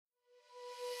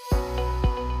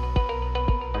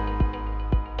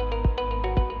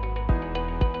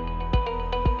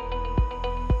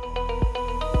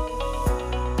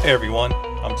Hey everyone,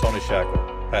 I'm Tony Shackle,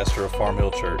 pastor of Farm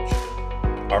Hill Church.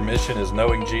 Our mission is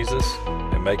knowing Jesus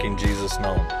and making Jesus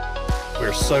known. We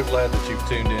are so glad that you've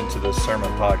tuned into this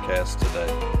sermon podcast today.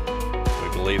 We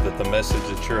believe that the message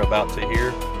that you're about to hear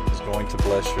is going to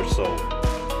bless your soul.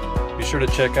 Be sure to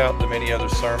check out the many other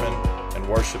sermon and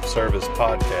worship service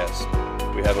podcasts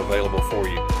we have available for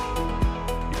you.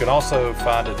 You can also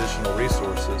find additional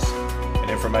resources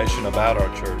and information about our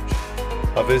church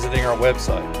by visiting our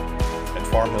website at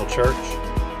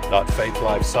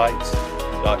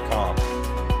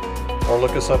farmhillchurch.faithlifesites.com, or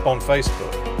look us up on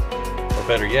Facebook, or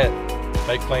better yet,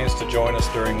 make plans to join us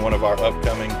during one of our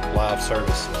upcoming live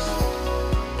services.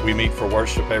 We meet for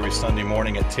worship every Sunday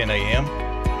morning at 10 a.m.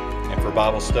 and for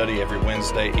Bible study every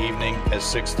Wednesday evening at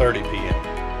 6:30 p.m.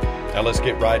 Now let's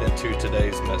get right into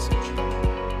today's message.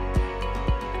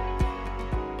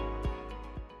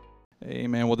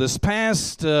 Amen. Well, this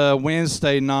past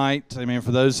Wednesday night,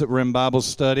 for those that were in Bible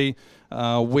study,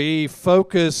 we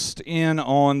focused in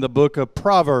on the book of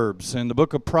Proverbs. And the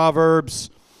book of Proverbs,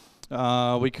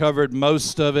 we covered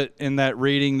most of it in that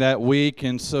reading that week.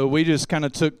 And so we just kind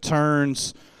of took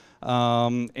turns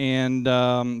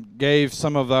and gave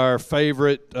some of our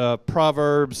favorite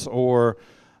Proverbs or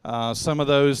some of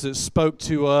those that spoke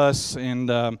to us and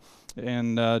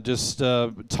just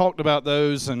talked about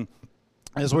those. And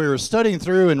as we were studying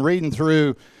through and reading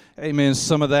through,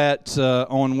 some of that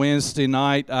on Wednesday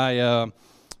night, I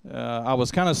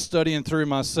was kind of studying through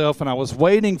myself, and I was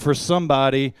waiting for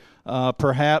somebody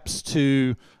perhaps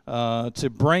to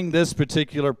bring this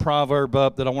particular proverb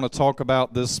up that I want to talk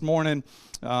about this morning,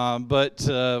 but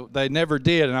they never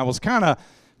did, and I was kind of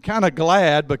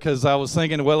glad, because I was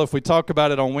thinking, well, if we talk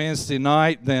about it on Wednesday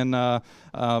night, then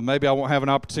maybe I won't have an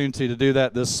opportunity to do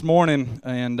that this morning.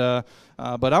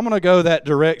 But I'm going to go that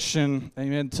direction,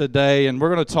 today, and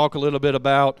we're going to talk a little bit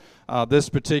about this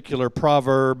particular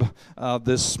proverb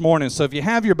this morning. So if you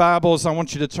have your Bibles, I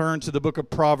want you to turn to the book of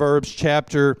Proverbs,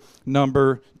 chapter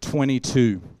number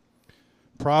 22.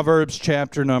 Proverbs,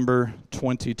 chapter number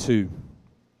 22.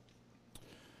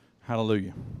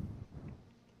 Hallelujah.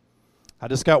 I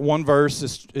just got one verse.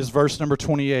 It's verse number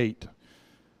 28.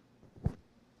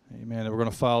 Amen. We're going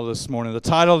to follow this morning. The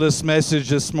title of this message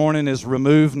this morning is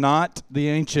Remove Not the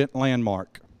Ancient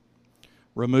Landmark.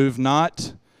 Remove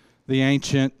not the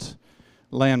ancient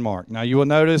landmark. Now you will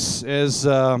notice as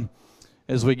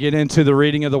we get into the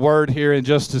reading of the word here in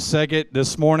just a second,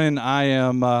 this morning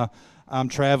I'm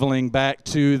traveling back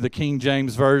to the King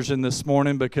James Version this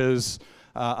morning because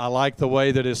I like the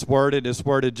way that it's worded. It's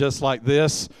worded just like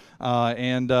this.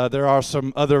 And there are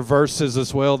some other verses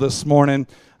as well this morning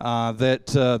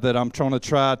that I'm trying to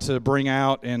try to bring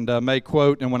out and make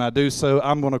quote. And when I do so,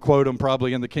 I'm going to quote them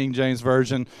probably in the King James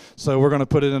Version. So we're going to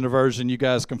put it in a version. You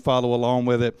guys can follow along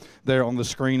with it there on the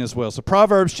screen as well. So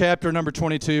Proverbs chapter number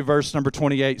 22, verse number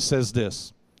 28 says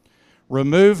this: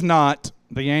 Remove not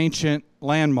the ancient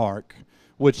landmark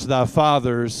which thy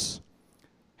fathers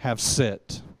have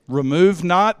set. Remove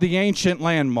not the ancient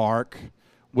landmark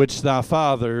which thy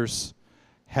fathers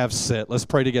have set. Let's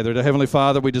pray together. Dear Heavenly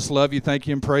Father, we just love you, thank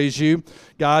you, and praise you,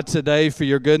 God, today for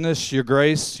your goodness, your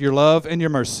grace, your love, and your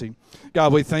mercy.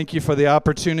 God, we thank you for the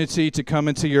opportunity to come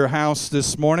into your house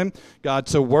this morning, God,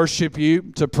 to worship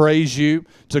you, to praise you,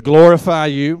 to glorify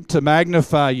you, to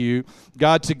magnify you,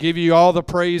 God, to give you all the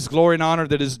praise, glory, and honor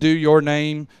that is due your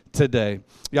name today.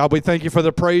 God, we thank you for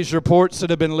the praise reports that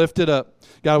have been lifted up.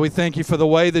 God, we thank you for the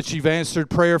way that you've answered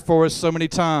prayer for us so many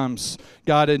times.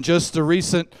 God, in just the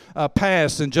recent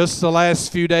past, in just the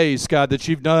last few days, God, that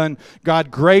you've done, God,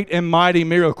 great and mighty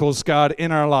miracles, God,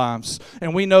 in our lives.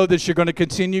 And we know that you're going to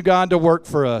continue, God, to work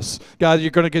for us. God,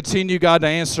 you're going to continue, God, to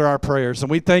answer our prayers. And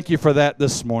we thank you for that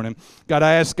this morning. God,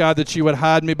 I ask, God, that you would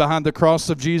hide me behind the cross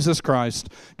of Jesus Christ.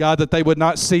 God, that they would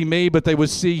not see me, but they would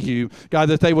see you. God,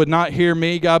 that they would not hear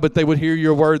me, God, but they would hear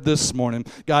your word this morning.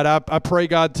 God, I pray,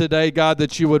 God, today, God,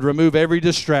 that you would remove every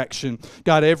distraction,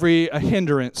 God, every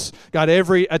hindrance, God,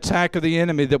 every attack of the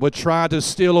enemy that would try to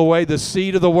steal away the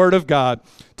seed of the word of God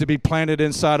to be planted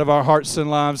inside of our hearts and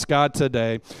lives, God,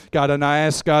 today. God, and I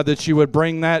ask, God, that you would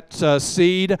bring that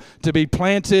seed to be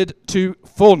planted to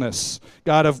fullness,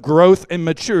 God, of growth and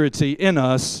maturity in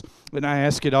us. And I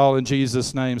ask it all in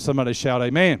Jesus' name. Somebody shout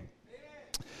amen.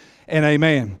 And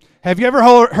amen. Have you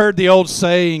ever heard the old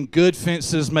saying, good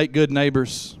fences make good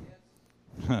neighbors?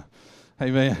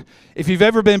 Amen. If you've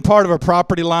ever been part of a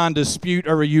property line dispute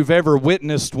or you've ever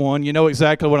witnessed one, you know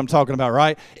exactly what I'm talking about,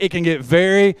 right? It can get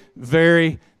very,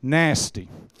 very nasty.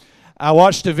 I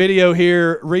watched a video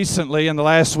here recently in the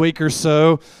last week or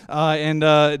so, and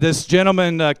this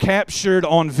gentleman captured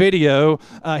on video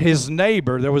his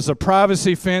neighbor. There was a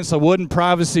privacy fence, a wooden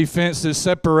privacy fence that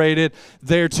separated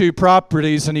their two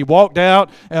properties, and he walked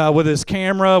out with his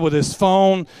camera, with his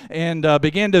phone, and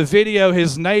began to video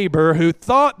his neighbor who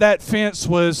thought that fence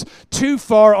was too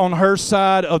far on her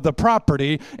side of the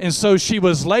property, and so she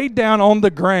was laid down on the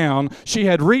ground. She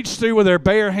had reached through with her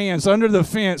bare hands under the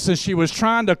fence, and she was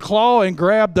trying to claw and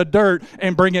grab the dirt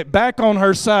and bring it back on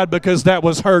her side because that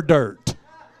was her dirt.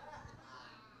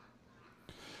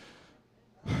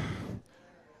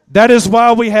 That is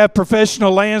why we have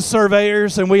professional land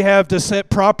surveyors, and we have to set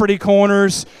property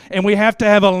corners, and we have to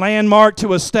have a landmark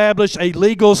to establish a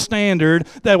legal standard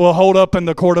that will hold up in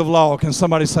the court of law. Can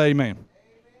somebody say amen?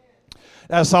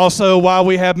 That's also why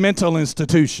we have mental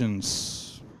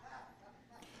institutions.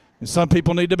 And some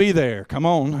people need to be there. Come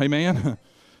on, amen.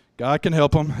 God can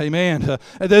help them. Amen.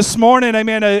 This morning,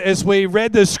 amen, as we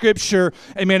read this scripture,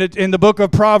 amen, in the book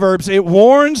of Proverbs, it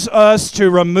warns us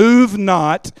to remove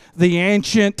not the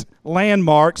ancient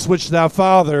landmarks which thy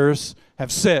fathers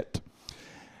have set.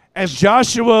 As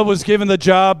Joshua was given the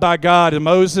job by God and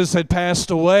Moses had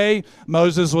passed away,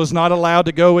 Moses was not allowed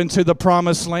to go into the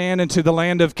promised land, into the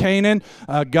land of Canaan.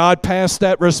 God passed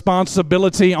that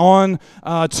responsibility on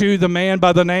to the man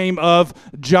by the name of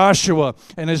Joshua.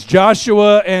 And as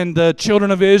Joshua and the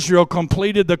children of Israel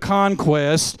completed the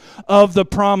conquest of the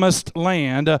promised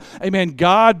land, amen,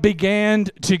 God began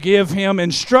to give him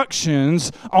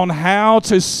instructions on how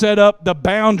to set up the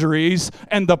boundaries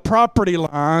and the property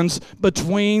lines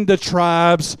between the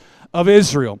tribes of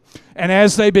Israel. And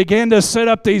as they began to set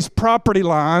up these property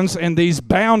lines and these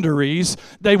boundaries,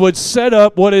 they would set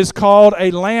up what is called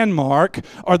a landmark,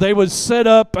 or they would set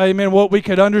up, amen, what we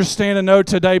could understand and know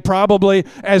today probably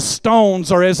as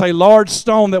stones, or as a large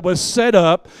stone that was set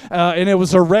up, and it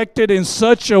was erected in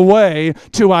such a way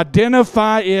to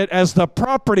identify it as the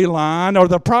property line or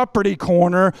the property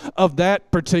corner of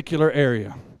that particular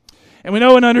area. And we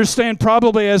know and understand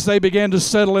probably as they began to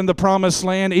settle in the promised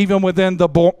land, even within the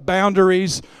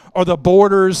boundaries or the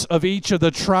borders of each of the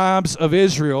tribes of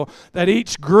Israel, that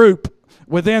each group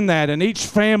within that, and each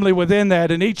family within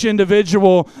that, and each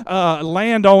individual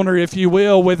landowner, if you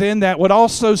will, within that would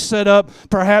also set up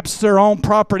perhaps their own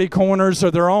property corners or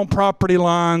their own property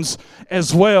lines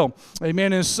as well.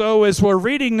 Amen. And so as we're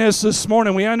reading this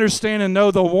morning, we understand and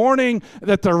know the warning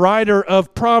that the writer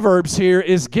of Proverbs here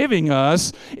is giving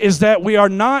us is that we are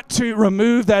not to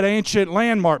remove that ancient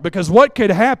landmark, because what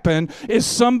could happen is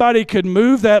somebody could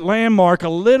move that landmark a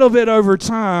little bit over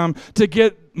time to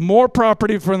get more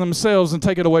property for themselves and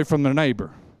take it away from their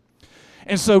neighbor.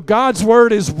 And so God's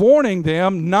word is warning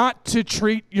them not to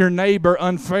treat your neighbor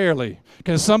unfairly.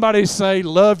 Can somebody say,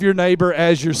 love your neighbor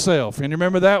as yourself? And you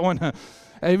remember that one?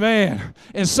 Amen.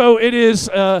 And so it's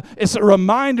a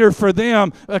reminder for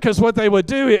them, because what they would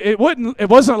do, it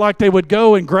wasn't like they would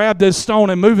go and grab this stone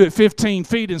and move it 15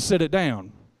 feet and sit it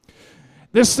down.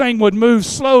 This thing would move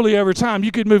slowly over time.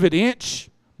 You could move it inch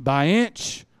by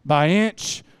inch by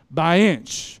inch by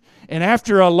inch. And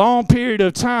after a long period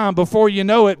of time, before you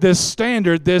know it, this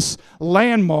standard, this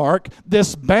landmark,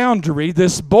 this boundary,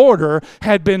 this border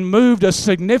had been moved a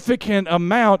significant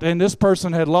amount, and this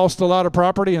person had lost a lot of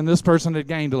property and this person had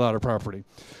gained a lot of property.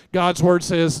 God's word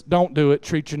says, don't do it.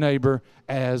 Treat your neighbor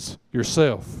as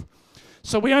yourself.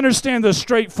 So we understand the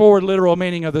straightforward literal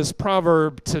meaning of this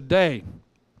proverb today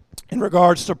in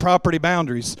regards to property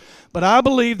boundaries. But I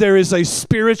believe there is a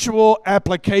spiritual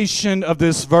application of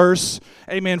this verse,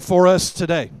 amen, for us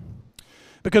today.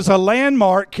 Because a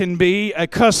landmark can be a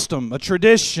custom, a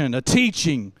tradition, a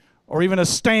teaching, or even a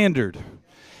standard.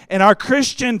 And our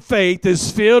Christian faith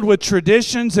is filled with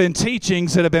traditions and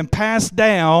teachings that have been passed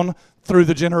down through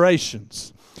the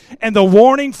generations. And the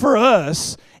warning for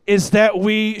us is that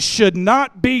we should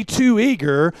not be too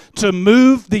eager to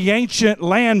move the ancient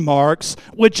landmarks,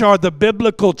 which are the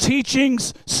biblical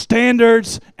teachings,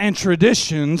 standards, and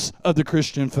traditions of the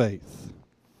Christian faith.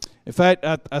 In fact,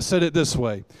 I said it this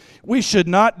way. We should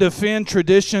not defend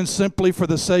tradition simply for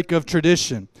the sake of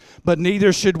tradition, but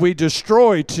neither should we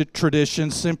destroy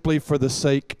tradition simply for the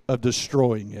sake of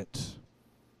destroying it.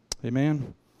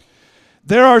 Amen.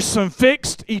 There are some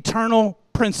fixed eternal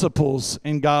principles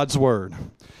in God's Word.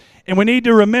 And we need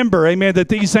to remember, amen, that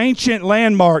these ancient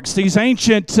landmarks, these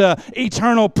ancient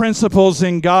eternal principles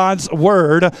in God's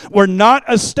Word were not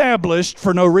established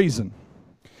for no reason.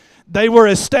 They were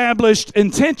established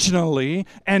intentionally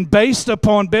and based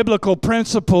upon biblical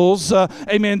principles,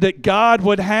 amen, that God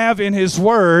would have in His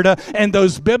Word. And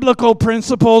those biblical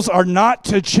principles are not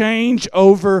to change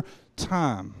over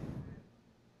time.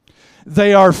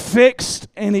 They are fixed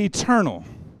and eternal.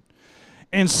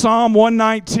 In Psalm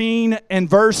 119 and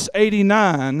verse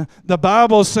 89, the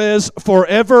Bible says,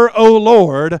 "Forever, O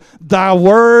Lord, thy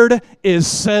word is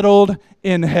settled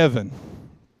in heaven."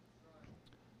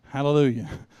 Hallelujah.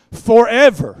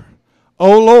 Forever,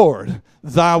 O Lord,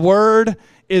 thy word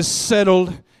is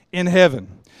settled in heaven.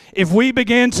 If we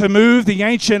begin to move the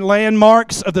ancient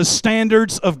landmarks of the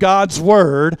standards of God's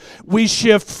Word, we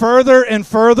shift further and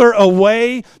further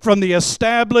away from the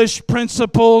established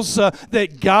principles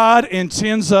that God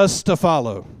intends us to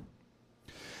follow.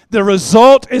 The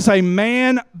result is a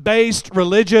man-based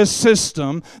religious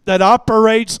system that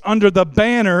operates under the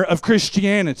banner of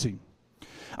Christianity.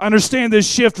 Understand, this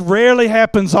shift rarely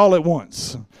happens all at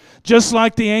once. Just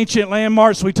like the ancient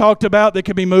landmarks we talked about that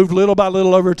can be moved little by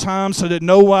little over time so that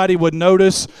nobody would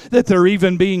notice that they're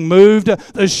even being moved,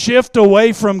 the shift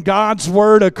away from God's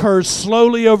Word occurs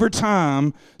slowly over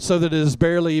time so that it is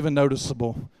barely even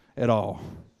noticeable at all.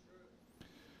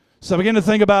 So begin to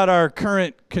think about our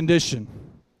current condition.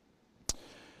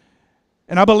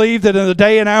 And I believe that in the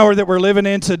day and hour that we're living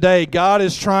in today, God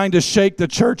is trying to shake the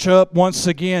church up once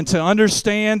again to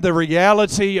understand the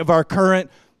reality of our current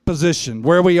position,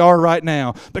 where we are right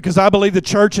now, because I believe the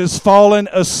church has fallen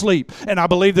asleep, and I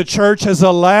believe the church has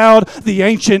allowed the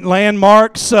ancient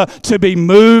landmarks to be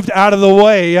moved out of the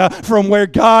way from where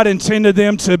God intended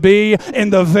them to be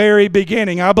in the very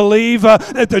beginning. I believe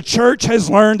that the church has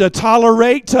learned to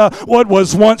tolerate what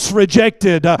was once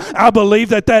rejected. I believe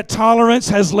that that tolerance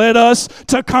has led us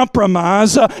to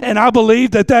compromise, and I believe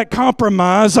that that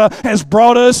compromise has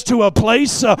brought us to a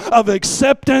place of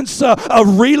acceptance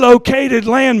of relocated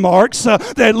landmarks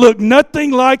that look nothing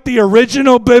like the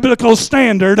original biblical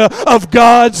standard of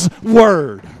God's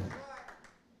Word.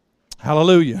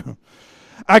 Hallelujah.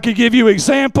 I could give you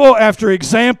example after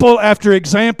example after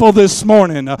example this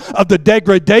morning of the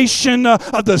degradation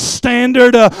of the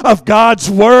standard of God's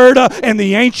Word and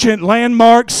the ancient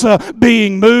landmarks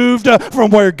being moved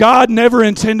from where God never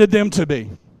intended them to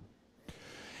be.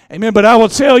 Amen. But I will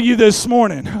tell you this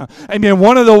morning, amen,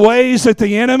 one of the ways that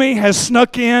the enemy has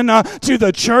snuck in to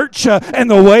the church and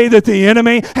the way that the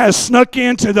enemy has snuck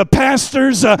into the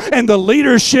pastors and the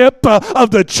leadership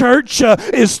of the church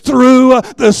is through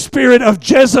the spirit of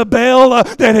Jezebel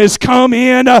that has come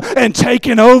in and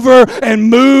taken over and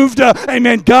moved,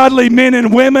 amen, godly men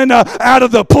and women out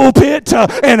of the pulpit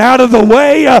and out of the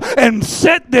way and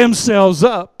set themselves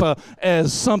up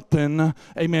as something,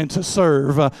 amen, to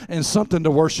serve and something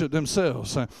to worship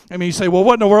themselves. I mean, you say, well,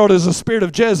 what in the world is the spirit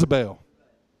of Jezebel?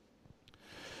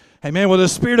 Amen. Well, the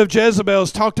spirit of Jezebel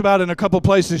is talked about in a couple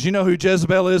places. You know who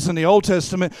Jezebel is in the Old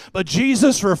Testament, but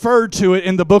Jesus referred to it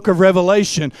in the book of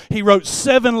Revelation. He wrote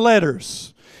 7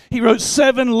 letters. He wrote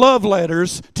 7 love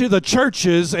letters to the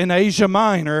churches in Asia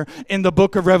Minor in the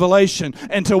book of Revelation.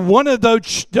 And to one of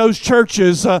those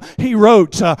churches, he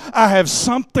wrote, I have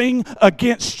something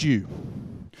against you,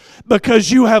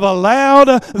 because you have allowed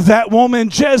that woman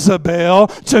Jezebel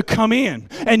to come in.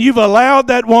 And you've allowed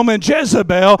that woman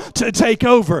Jezebel to take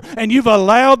over. And you've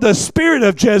allowed the spirit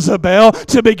of Jezebel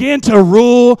to begin to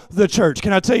rule the church.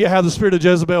 Can I tell you how the spirit of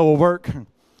Jezebel will work?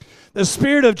 The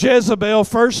spirit of Jezebel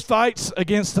first fights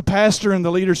against the pastor and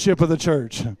the leadership of the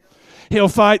church. He'll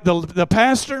fight the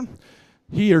pastor,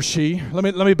 he or she. Let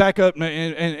me back up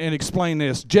and explain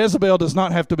this. Jezebel does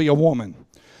not have to be a woman.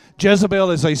 Jezebel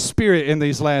is a spirit in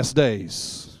these last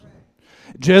days.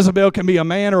 Jezebel can be a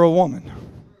man or a woman.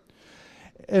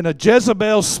 And a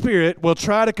Jezebel spirit will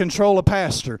try to control a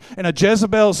pastor. And a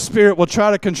Jezebel spirit will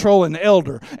try to control an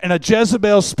elder. And a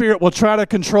Jezebel spirit will try to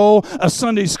control a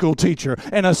Sunday school teacher.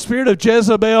 And a spirit of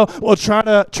Jezebel will try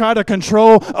to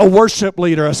control a worship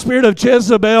leader. A spirit of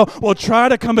Jezebel will try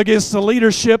to come against the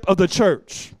leadership of the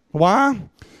church. Why?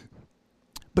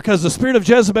 Because the spirit of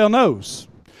Jezebel knows,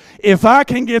 if I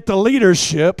can get the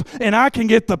leadership and I can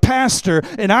get the pastor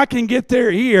and I can get their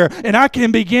ear and I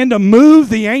can begin to move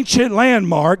the ancient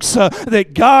landmarks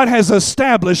that God has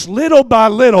established little by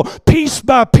little, piece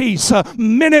by piece,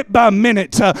 minute by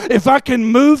minute, if I can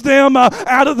move them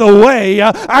out of the way,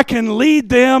 I can lead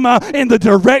them in the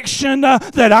direction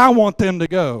that I want them to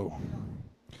go.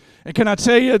 And can I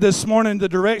tell you this morning, the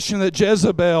direction that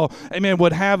Jezebel, amen,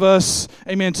 would have us,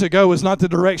 amen, to go is not the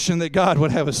direction that God would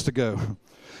have us to go.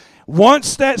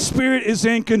 Once that spirit is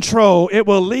in control, it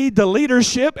will lead the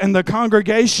leadership and the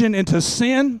congregation into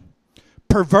sin,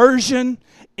 perversion,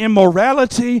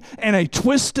 immorality, and a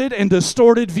twisted and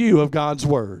distorted view of God's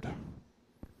Word.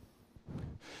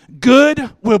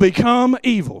 Good will become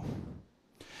evil,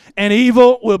 and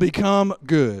evil will become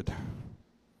good.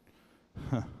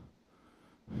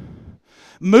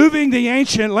 Moving the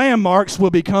ancient landmarks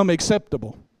will become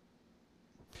acceptable.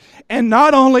 And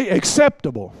not only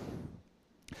acceptable,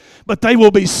 but they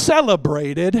will be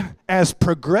celebrated as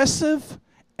progressive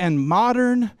and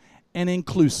modern and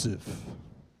inclusive.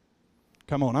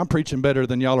 Come on, I'm preaching better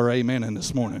than y'all are amening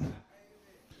this morning.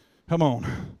 Come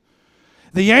on.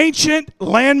 The ancient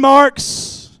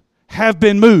landmarks have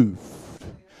been moved.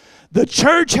 The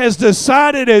church has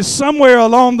decided as somewhere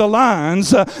along the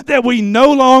lines that we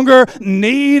no longer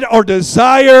need or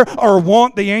desire or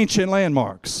want the ancient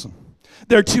landmarks.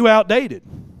 They're too outdated.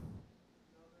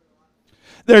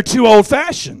 They're too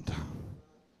old-fashioned.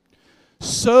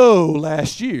 So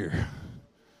last year,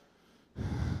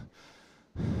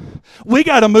 we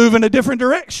got to move in a different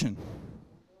direction.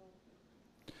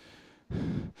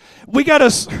 We got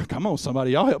to, come on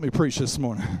somebody, y'all help me preach this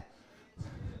morning.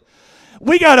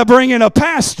 We got to bring in a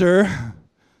pastor,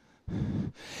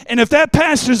 and if that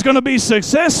pastor is going to be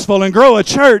successful and grow a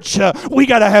church, we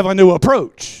got to have a new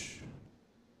approach.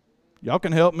 Y'all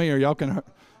can help me, or y'all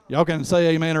can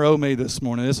say amen or oh me this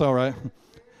morning. It's all right.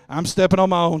 I'm stepping on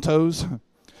my own toes.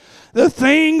 The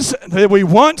things that we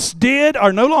once did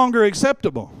are no longer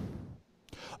acceptable.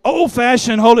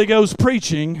 Old-fashioned Holy Ghost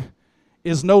preaching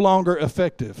is no longer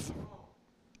effective.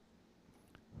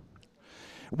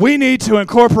 We need to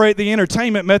incorporate the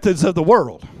entertainment methods of the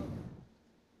world.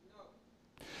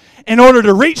 In order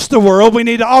to reach the world, we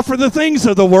need to offer the things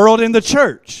of the world in the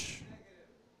church.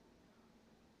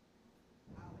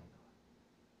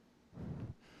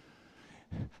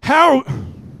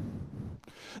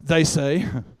 They say,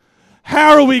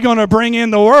 how are we going to bring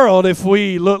in the world if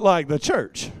we look like the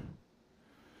church?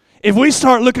 If we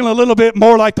start looking a little bit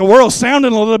more like the world,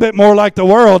 sounding a little bit more like the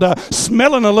world,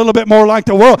 smelling a little bit more like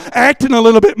the world, acting a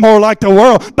little bit more like the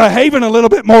world, behaving a little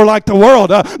bit more like the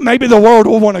world, maybe the world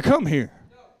will want to come here.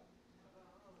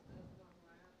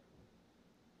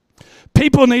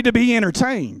 People need to be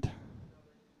entertained.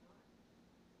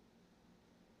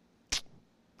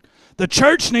 The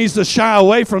church needs to shy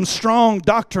away from strong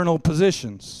doctrinal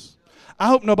positions. I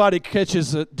hope nobody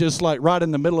catches it just like right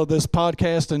in the middle of this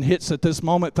podcast and hits at this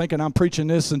moment thinking I'm preaching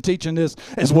this and teaching this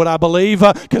is what I believe,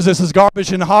 because this is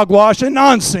garbage and hogwash and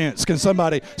nonsense. Can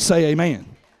somebody say amen?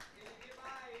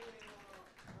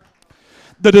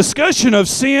 The discussion of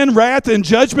sin, wrath, and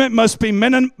judgment must be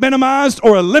minimized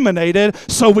or eliminated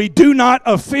so we do not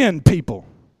offend people.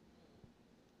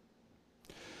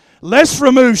 Let's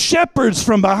remove shepherds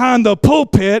from behind the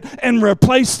pulpit and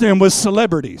replace them with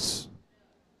celebrities.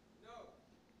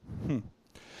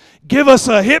 Give us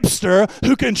a hipster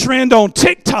who can trend on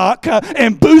TikTok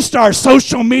and boost our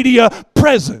social media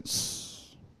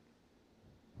presence.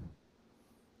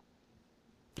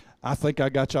 I think I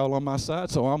got y'all on my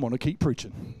side, so I'm going to keep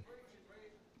preaching.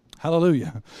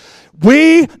 Hallelujah.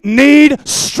 We need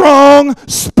strong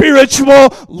spiritual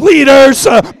leaders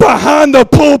behind the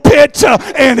pulpit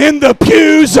and in the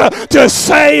pews to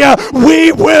say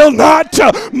we will not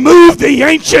move the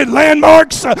ancient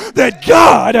landmarks that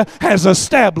God has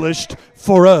established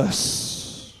for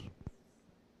us.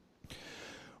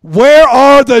 Where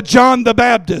are the John the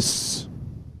Baptists?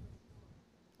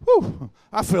 Whew,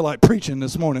 I feel like preaching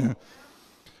this morning.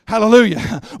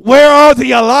 Hallelujah. Where are the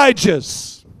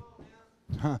Elijahs?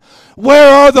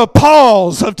 Where are the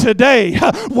Pauls of today?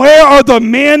 Where are the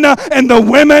men and the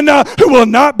women who will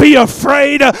not be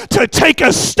afraid to take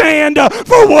a stand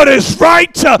for what is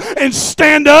right and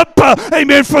stand up,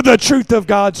 amen, for the truth of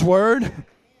God's word?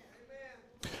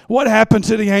 What happened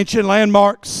to the ancient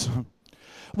landmarks?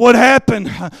 What happened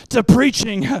to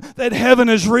preaching that heaven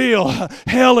is real,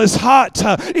 hell is hot,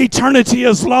 eternity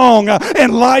is long,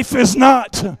 and life is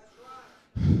not?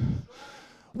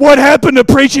 What happened to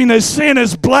preaching that sin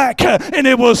is black and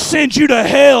it will send you to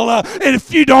hell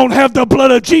if you don't have the blood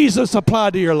of Jesus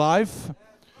applied to your life?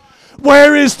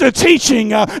 Where is the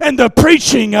teaching and the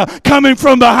preaching coming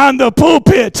from behind the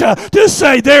pulpit to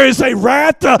say there is a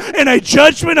wrath and a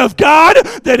judgment of God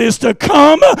that is to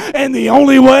come, and the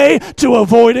only way to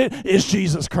avoid it is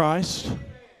Jesus Christ?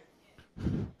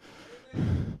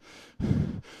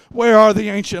 Where are the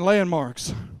ancient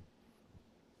landmarks?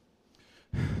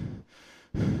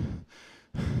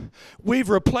 We've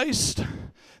replaced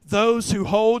those who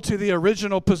hold to the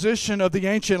original position of the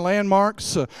ancient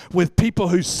landmarks with people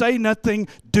who say nothing,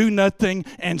 do nothing,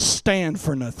 and stand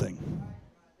for nothing.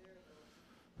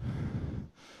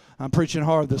 I'm preaching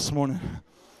hard this morning.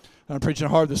 I'm preaching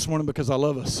hard this morning because I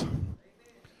love us.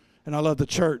 And I love the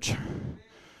church.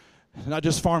 Not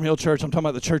just Farm Hill Church, I'm talking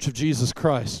about the Church of Jesus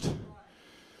Christ.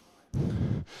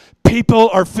 People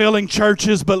are filling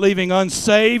churches but leaving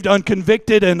unsaved,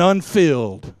 unconvicted, and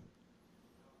unfilled.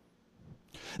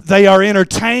 They are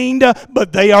entertained,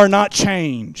 but they are not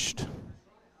changed.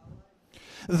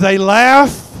 They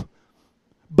laugh,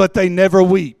 but they never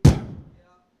weep.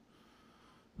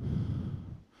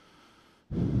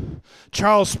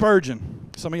 Charles Spurgeon,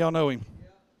 some of y'all know him.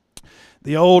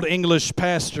 The old English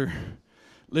pastor,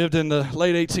 lived in the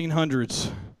late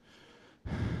 1800s.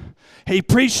 He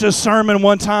preached a sermon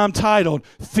one time titled,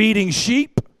 "Feeding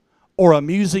Sheep or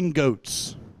Amusing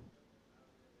Goats."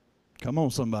 Come on,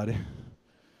 somebody.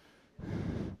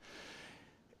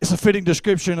 It's a fitting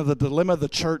description of the dilemma of the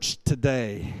church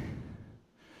today.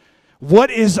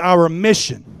 What is our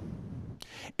mission?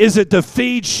 Is it to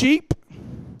feed sheep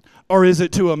or is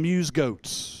it to amuse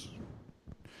goats?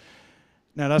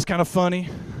 Now that's kind of funny.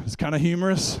 It's kind of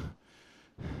humorous.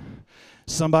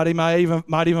 Somebody might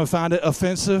even find it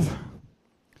offensive.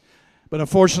 But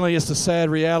unfortunately, it's the sad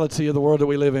reality of the world that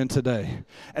we live in today.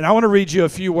 And I want to read you a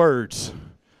few words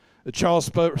that Charles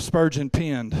Spurgeon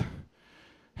penned,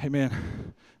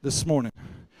 amen, this morning.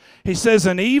 He says,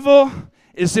 "An evil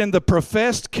is in the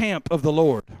professed camp of the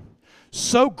Lord,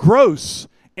 so gross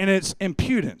in its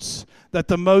impudence that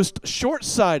the most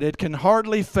short-sighted can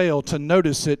hardly fail to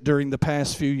notice it during the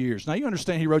past few years." Now, you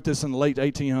understand he wrote this in the late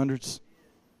 1800s?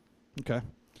 Okay.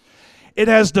 "It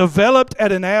has developed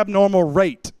at an abnormal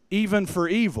rate, even for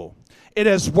evil. It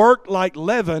has worked like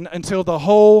leaven until the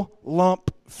whole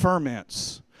lump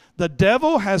ferments. The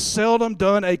devil has seldom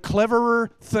done a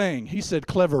cleverer thing." He said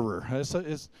cleverer.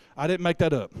 I didn't make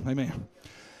that up. Amen.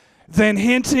 "Than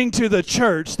hinting to the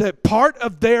church that part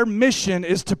of their mission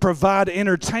is to provide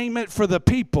entertainment for the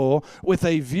people with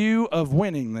a view of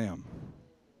winning them."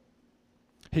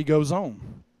 He goes on.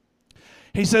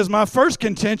 He says, "My first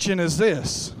contention is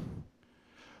this.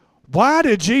 Why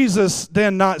did Jesus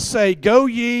then not say, 'Go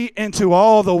ye into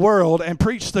all the world and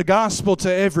preach the gospel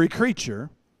to every creature,' ...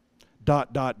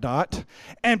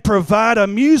 and provide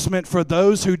amusement for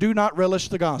those who do not relish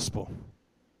the gospel?"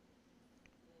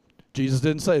 Jesus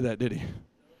didn't say that, did he?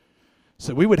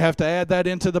 So we would have to add that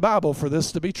into the Bible for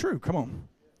this to be true. Come on.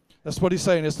 That's what he's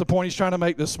saying. It's the point he's trying to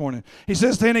make this morning. He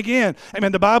says, then again,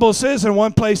 amen, the Bible says in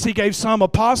one place he gave some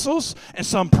apostles and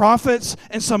some prophets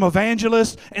and some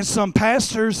evangelists and some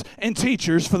pastors and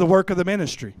teachers for the work of the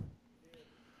ministry.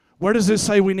 Where does this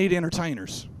say we need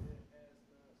entertainers?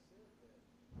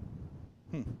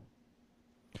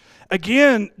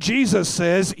 Again, Jesus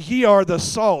says, "Ye are the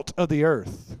salt of the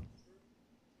earth."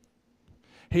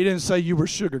 He didn't say you were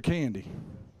sugar candy.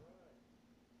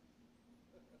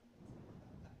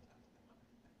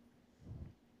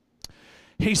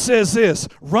 He says this,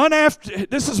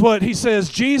 this is what he says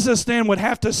Jesus then would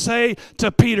have to say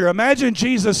to Peter. Imagine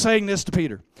Jesus saying this to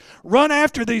Peter. "Run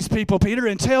after these people, Peter,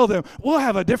 and tell them, we'll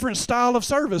have a different style of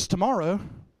service tomorrow.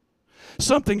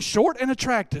 Something short and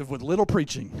attractive with little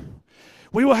preaching.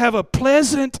 We will have a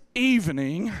pleasant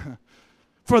evening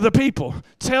for the people.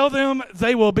 Tell them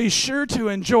they will be sure to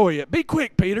enjoy it. Be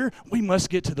quick, Peter. We must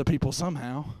get to the people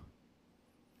somehow."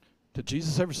 Did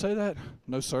Jesus ever say that?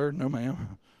 No, sir. No,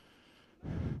 ma'am.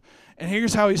 And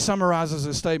here's how he summarizes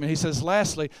his statement. He says,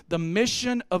 lastly, the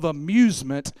mission of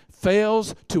amusement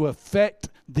fails to affect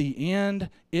the end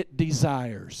it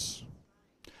desires.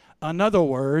 In other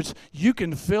words, you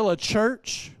can fill a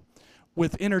church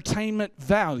with entertainment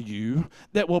value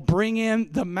that will bring in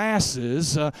the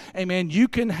masses. Amen. You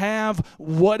can have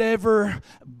whatever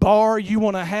bar you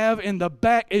want to have in the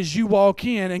back as you walk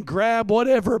in and grab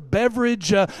whatever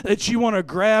beverage that you want to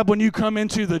grab when you come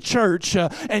into the church.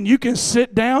 And you can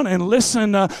sit down and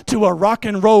listen to a rock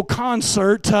and roll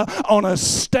concert on a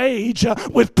stage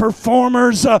with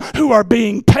performers who are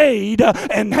being paid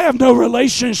and have no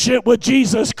relationship with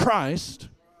Jesus Christ.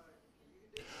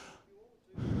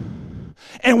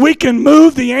 And we can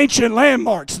move the ancient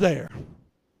landmarks there.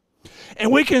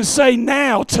 And we can say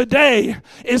now, today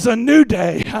is a new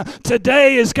day.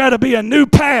 Today has got to be a new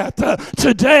path.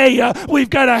 Today we've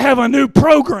got to have a new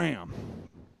program.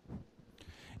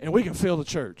 And we can fill the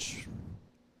church.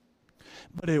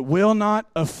 But it will not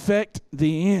affect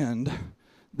the end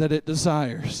that it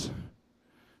desires.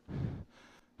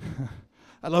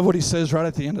 I love what he says right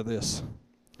at the end of this.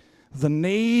 The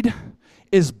need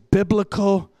is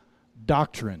biblical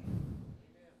doctrine,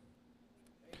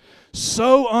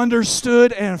 so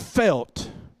understood and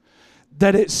felt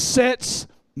that it sets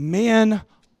men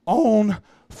on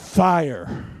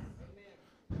fire.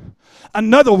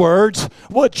 In other words,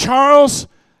 what Charles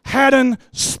Haddon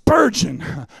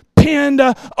Spurgeon penned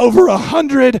over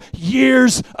 100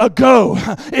 years ago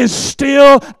is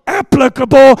still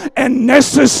applicable and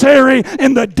necessary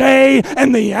in the day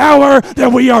and the hour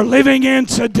that we are living in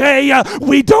today.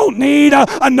 We don't need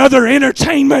another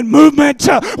entertainment movement.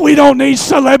 We don't need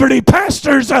celebrity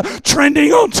pastors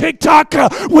trending on TikTok.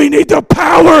 We need the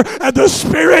power and the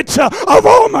Spirit of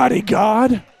Almighty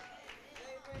God.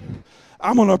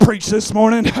 I'm going to preach this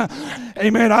morning.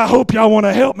 Amen. I hope y'all want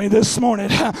to help me this morning.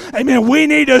 Amen. We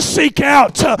need to seek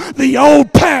out the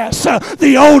old paths,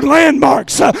 the old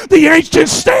landmarks, the ancient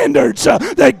standards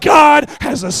that God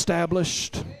has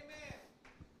established.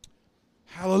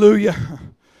 Hallelujah.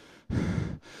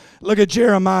 Look at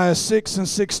Jeremiah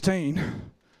 6:16.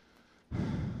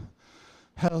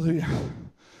 Hallelujah.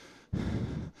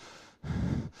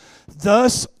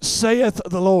 Thus saith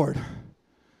the Lord,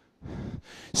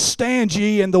 stand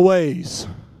ye in the ways,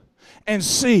 and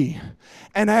see,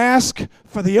 and ask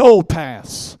for the old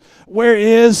paths. Where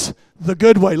is the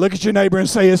good way? Look at your neighbor and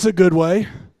say, it's a good way.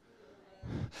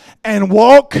 And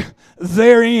walk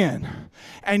therein,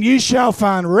 and ye shall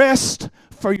find rest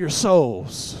for your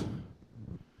souls.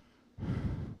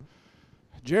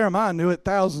 Jeremiah knew it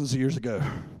thousands of years ago.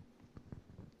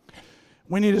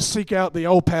 We need to seek out the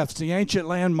old paths, the ancient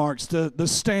landmarks, the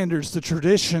standards, the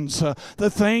traditions, the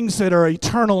things that are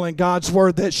eternal in God's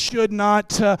Word that should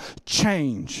not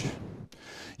change.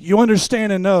 You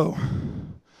understand and know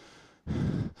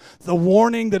the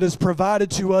warning that is provided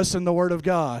to us in the Word of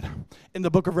God in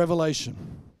the book of Revelation.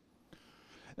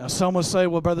 Now, some will say,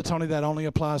 well, Brother Tony, that only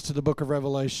applies to the book of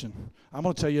Revelation. I'm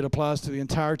going to tell you it applies to the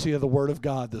entirety of the Word of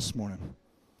God this morning.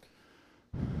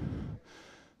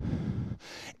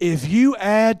 If you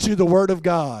add to the Word of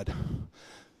God,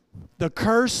 the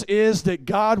curse is that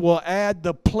God will add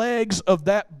the plagues of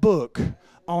that book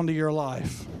onto your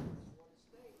life.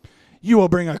 You will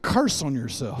bring a curse on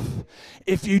yourself.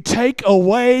 If you take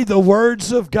away the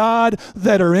words of God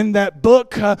that are in that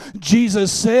book,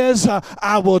 Jesus says,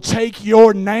 I will take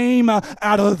your name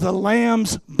out of the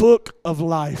Lamb's book of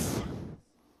life.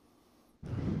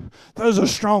 Those are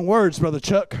strong words, Brother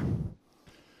Chuck.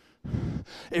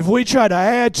 If we try to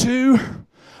add to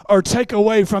or take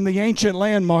away from the ancient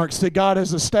landmarks that God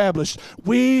has established,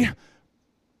 we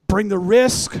bring the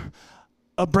risk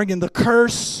of bringing the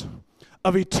curse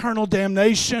of eternal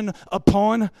damnation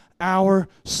upon our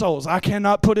souls. I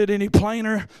cannot put it any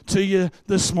plainer to you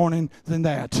this morning than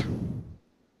that.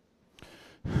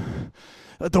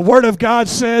 The Word of God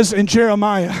says in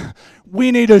Jeremiah,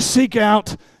 we need to seek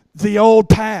out the old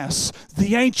paths,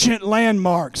 the ancient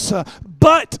landmarks.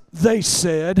 But they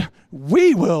said,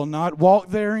 we will not walk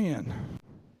therein.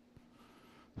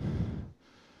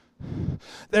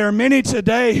 There are many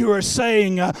today who are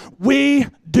saying, we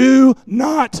do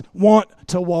not want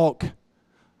to walk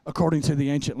according to the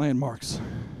ancient landmarks.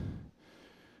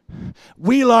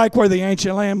 We like where the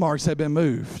ancient landmarks have been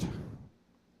moved.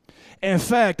 In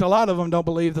fact, a lot of them don't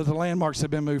believe that the landmarks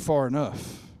have been moved far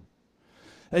enough.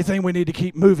 They think we need to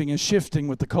keep moving and shifting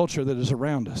with the culture that is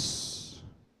around us.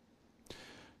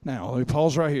 Now, let me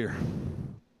pause right here.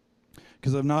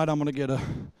 Because if not, I'm going to get a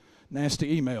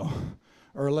nasty email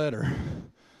or a letter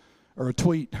or a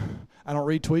tweet. I don't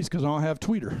read tweets because I don't have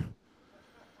Twitter.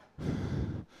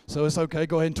 So it's okay.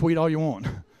 Go ahead and tweet all you want.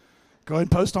 Go ahead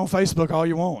and post on Facebook all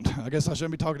you want. I guess I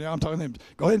shouldn't be talking to you. I'm talking to them.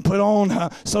 Go ahead and put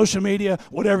on social media,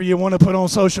 whatever you want to put on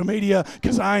social media,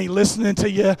 because I ain't listening to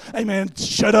you. Amen.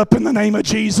 Shut up in the name of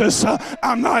Jesus.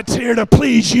 I'm not here to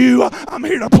please you. I'm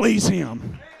here to please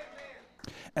Him.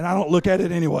 And I don't look at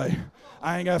it anyway.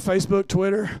 I ain't got Facebook,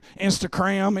 Twitter,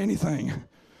 Instagram, anything.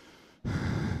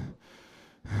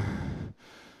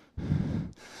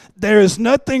 There is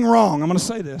nothing wrong. I'm going to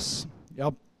say this.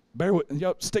 Y'all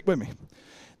stick with me.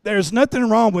 There's nothing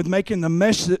wrong with making the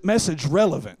message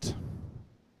relevant.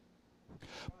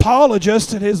 Paul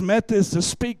adjusted his methods to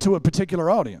speak to a particular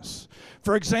audience.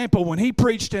 For example, when he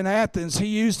preached in Athens, he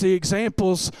used the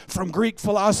examples from Greek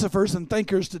philosophers and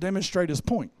thinkers to demonstrate his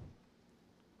point.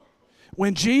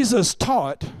 When Jesus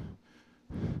taught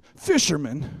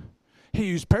fishermen, he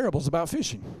used parables about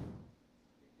fishing.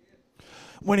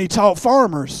 When he taught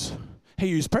farmers, he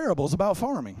used parables about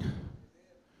farming.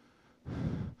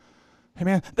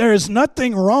 Amen. There is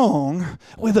nothing wrong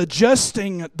with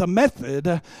adjusting the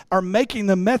method or making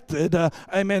the method,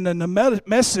 amen, and the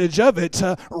message of it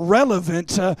relevant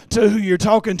to who you're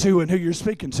talking to and who you're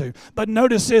speaking to. But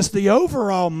notice this, the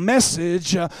overall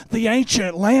message, the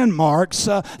ancient landmarks,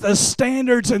 the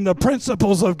standards and the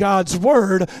principles of God's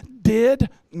Word did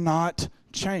not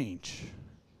change.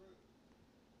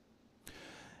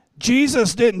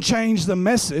 Jesus didn't change the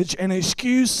message and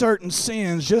excuse certain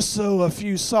sins just so a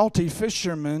few salty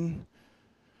fishermen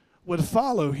would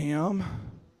follow Him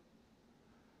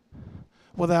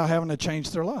without having to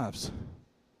change their lives.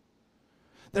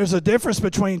 There's a difference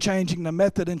between changing the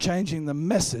method and changing the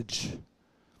message.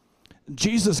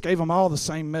 Jesus gave them all the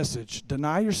same message.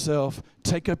 Deny yourself,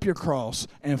 take up your cross,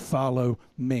 and follow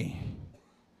me.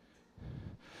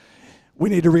 We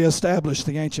need to reestablish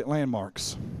the ancient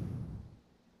landmarks.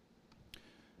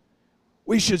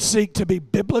 We should seek to be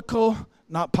biblical,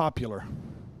 not popular.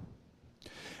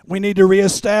 We need to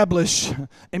reestablish,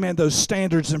 amen, those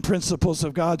standards and principles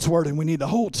of God's Word, and we need to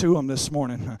hold to them this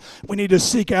morning. We need to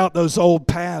seek out those old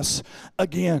paths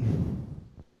again.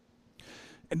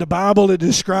 In the Bible, it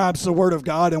describes the Word of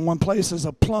God in one place as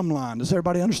a plumb line. Does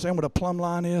everybody understand what a plumb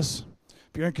line is?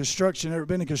 If you're in construction, ever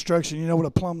been in construction, you know what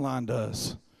a plumb line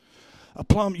does.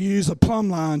 You use a plumb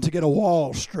line to get a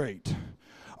wall straight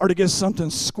or to get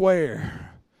something square.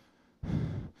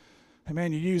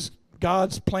 Amen. You use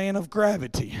God's plan of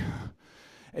gravity,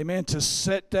 amen, to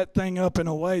set that thing up in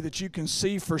a way that you can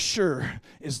see for sure.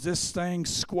 Is this thing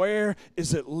square?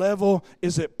 Is it level?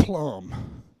 Is it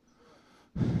plumb?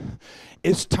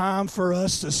 It's time for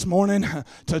us this morning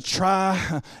to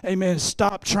try, amen,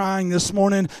 stop trying this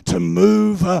morning to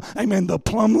move, amen, the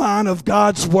plumb line of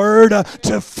God's Word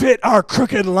to fit our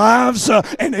crooked lives.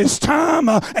 And it's time,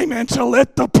 amen, to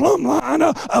let the plumb line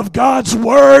of God's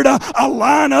Word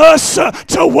align us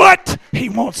to what He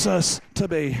wants us to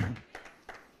be.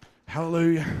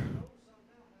 Hallelujah.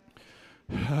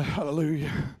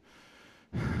 Hallelujah.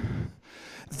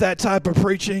 That type of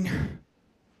preaching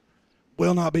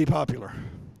will not be popular.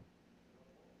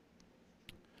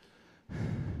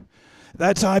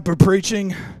 That type of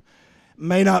preaching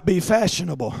may not be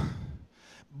fashionable,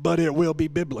 but it will be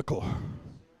biblical.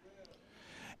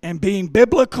 And being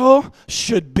biblical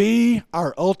should be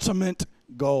our ultimate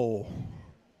goal.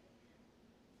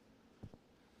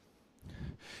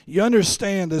 You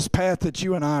understand this path that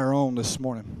you and I are on this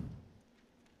morning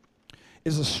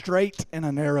is a straight and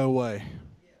a narrow way.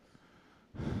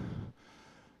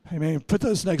 Amen. Put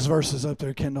those next verses up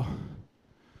there, Kendall.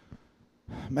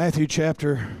 Matthew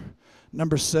chapter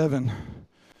number 7,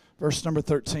 verse number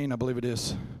 13, I believe it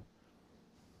is.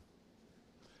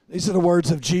 These are the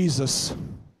words of Jesus.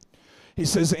 He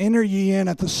says, "Enter ye in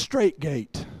at the strait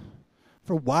gate,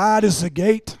 for wide is the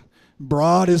gate,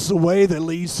 broad is the way that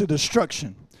leads to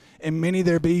destruction, and many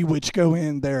there be which go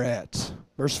in thereat."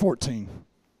 Verse 14.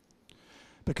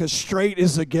 "Because strait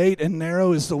is the gate, and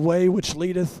narrow is the way which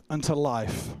leadeth unto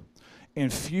life,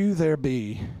 and few there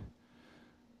be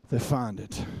that find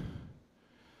it."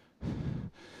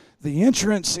 The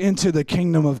entrance into the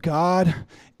kingdom of God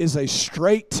is a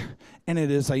straight and it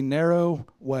is a narrow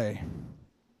way.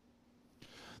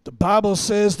 The Bible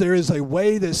says there is a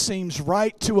way that seems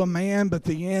right to a man, but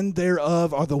the end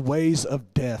thereof are the ways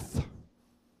of death.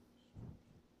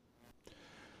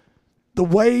 The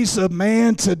ways of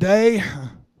man today,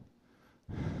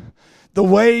 the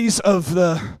ways of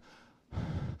the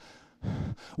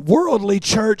worldly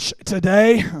church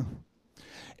today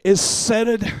is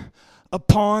set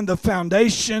upon the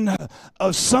foundation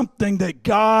of something that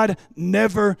God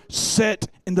never set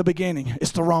in the beginning.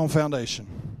 It's the wrong foundation.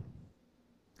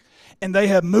 And they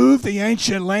have moved the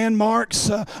ancient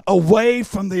landmarks away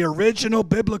from the original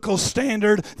biblical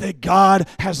standard that God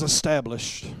has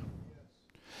established.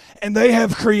 And they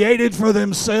have created for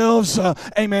themselves,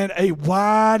 amen, a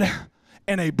wide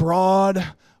and a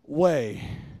broad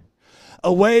way.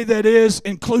 A way that is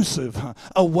inclusive,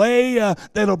 a way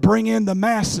that'll bring in the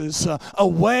masses, a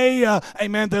way,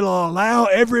 amen, that'll allow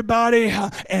everybody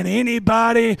and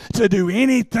anybody to do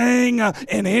anything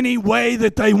in any way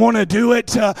that they want to do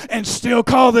it and still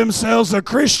call themselves a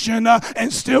Christian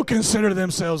and still consider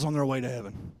themselves on their way to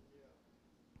heaven.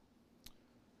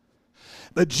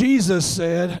 But Jesus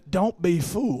said, don't be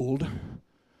fooled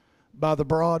by the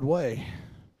broad way,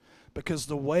 because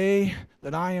the way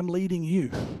that I am leading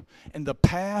you and the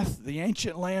path, the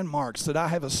ancient landmarks that I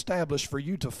have established for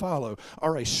you to follow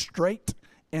are a straight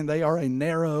and they are a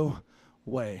narrow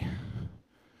way.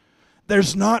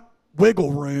 There's not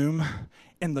wiggle room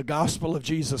in the gospel of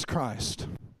Jesus Christ.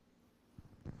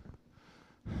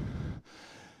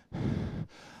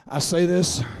 I say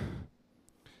this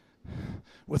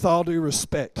with all due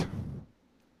respect.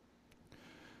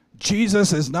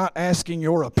 Jesus is not asking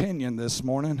your opinion this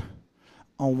morning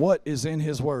on what is in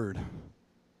His Word.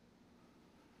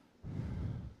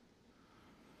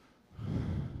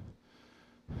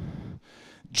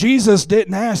 Jesus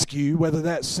didn't ask you whether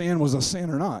that sin was a sin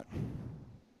or not.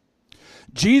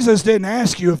 Jesus didn't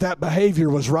ask you if that behavior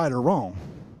was right or wrong.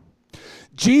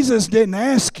 Jesus didn't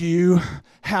ask you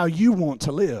how you want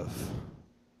to live.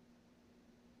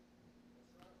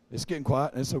 It's getting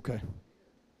quiet. It's okay.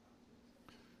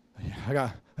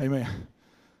 Amen.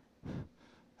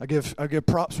 I give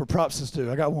props where props is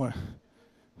due. I got one.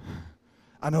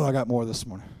 I know I got more this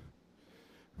morning.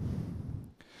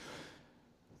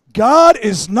 God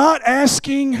is not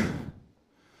asking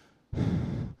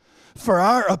for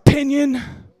our opinion.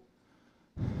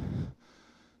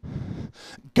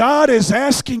 God is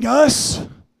asking us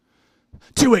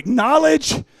to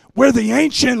acknowledge where the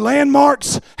ancient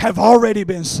landmarks have already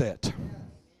been set.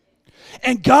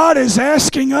 And God is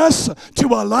asking us to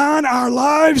align our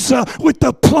lives with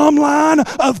the plumb line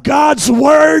of God's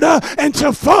Word and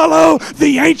to follow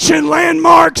the ancient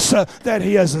landmarks that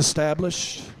He has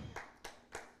established.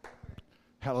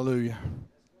 Hallelujah.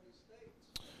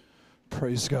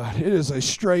 Praise God. It is a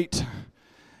straight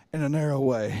and a narrow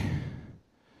way.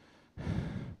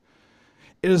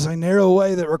 It is a narrow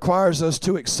way that requires us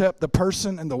to accept the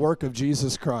person and the work of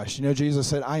Jesus Christ. You know, Jesus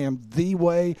said, I am the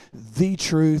way, the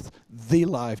truth, the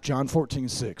life. John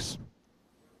 14:6.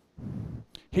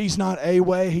 He's not a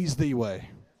way, He's the way.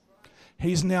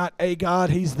 He's not a God,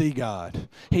 He's the God.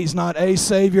 He's not a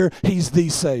Savior, He's the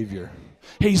Savior.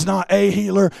 He's not a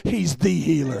healer, He's the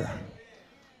healer.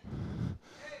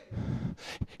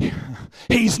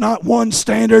 He's not one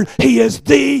standard, He is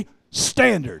the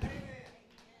standard.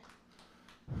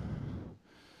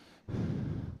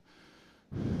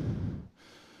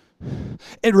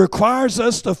 It requires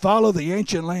us to follow the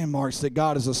ancient landmarks that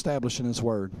God has established in His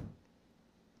Word.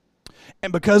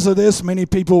 And because of this, many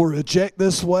people will reject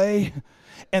this way,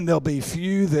 and there'll be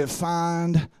few that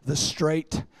find the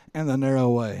straight and the narrow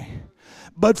way.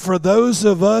 But for those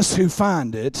of us who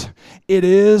find it, it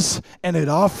is and it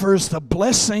offers the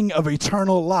blessing of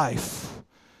eternal life.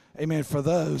 Amen. For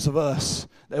those of us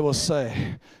that will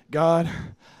say, God,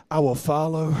 I will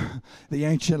follow the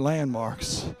ancient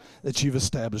landmarks that You've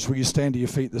established. Will you stand to your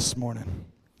feet this morning?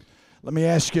 Let me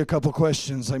ask you a couple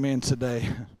questions, amen, today.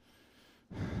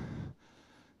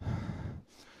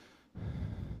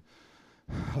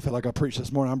 I feel like I preached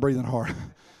this morning. I'm breathing hard.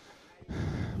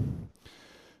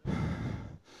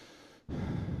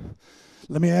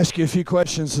 Let me ask you a few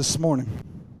questions this morning.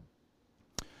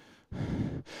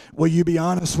 Will you be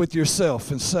honest with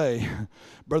yourself and say,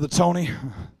 Brother Tony,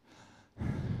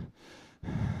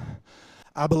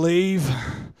 I believe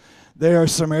there are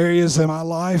some areas in my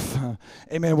life,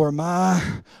 amen, where my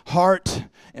heart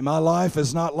and my life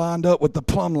is not lined up with the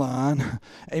plumb line,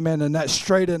 amen, in that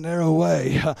straight and narrow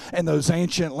way, and those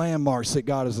ancient landmarks that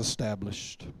God has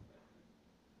established.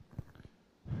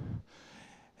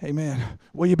 Amen.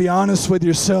 Will you be honest with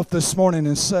yourself this morning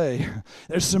and say,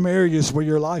 there's some areas where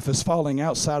your life is falling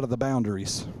outside of the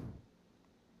boundaries?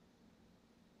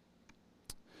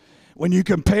 When you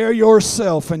compare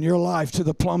yourself and your life to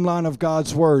the plumb line of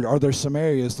God's Word, are there some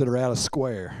areas that are out of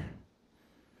square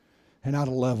and out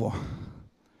of level?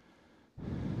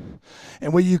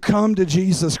 And will you come to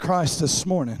Jesus Christ this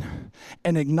morning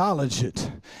and acknowledge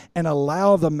it and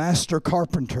allow the master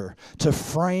carpenter to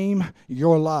frame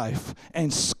your life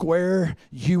and square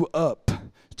you up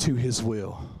to His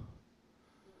will?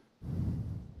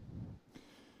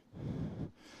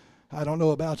 I don't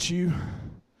know about you,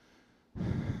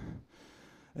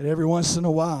 and every once in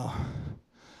a while,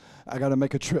 I got to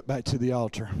make a trip back to the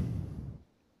altar.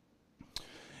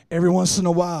 Every once in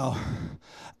a while,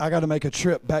 I got to make a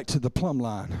trip back to the plumb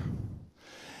line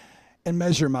and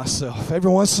measure myself.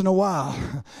 Every once in a while,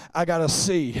 I got to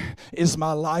see, is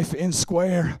my life in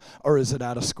square or is it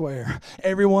out of square?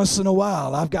 Every once in a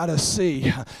while, I've got to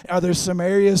see, are there some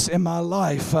areas in my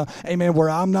life, amen, where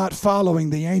I'm not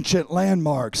following the ancient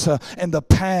landmarks and the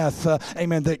path,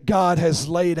 amen, that God has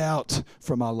laid out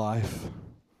for my life?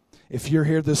 If you're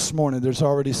here this morning, there's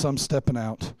already some stepping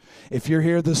out. If you're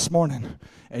here this morning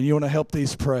and you want to help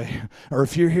these pray, or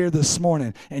if you're here this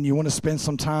morning and you want to spend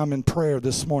some time in prayer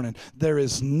this morning, there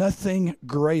is nothing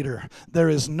greater. There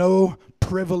is no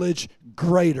privilege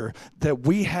greater that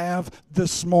we have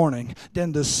this morning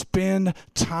than to spend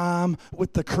time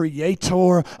with the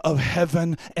Creator of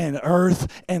heaven and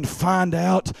earth and find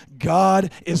out,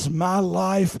 God, is my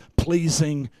life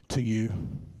pleasing to you?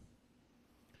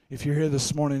 If you're here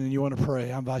this morning and you want to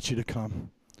pray, I invite you to come.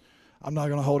 I'm not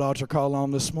going to hold altar call on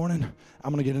this morning.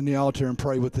 I'm going to get in the altar and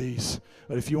pray with these.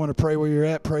 But if you want to pray where you're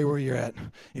at, pray where you're at.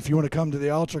 If you want to come to the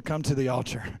altar, come to the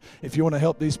altar. If you want to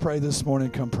help these pray this morning,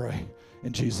 come pray.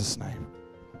 In Jesus' name.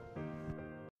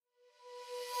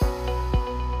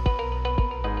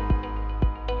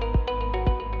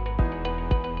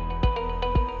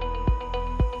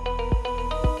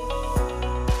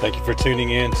 Thank you for tuning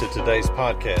in to today's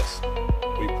podcast.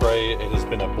 We pray it has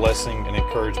been a blessing and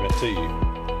encouragement to you.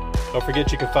 Don't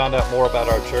forget you can find out more about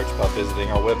our church by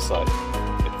visiting our website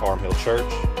at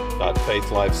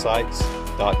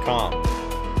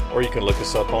farmhillchurch.faithlifesites.com, or you can look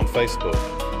us up on Facebook.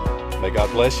 May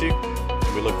God bless you,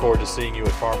 and we look forward to seeing you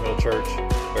at Farm Hill Church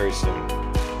very soon.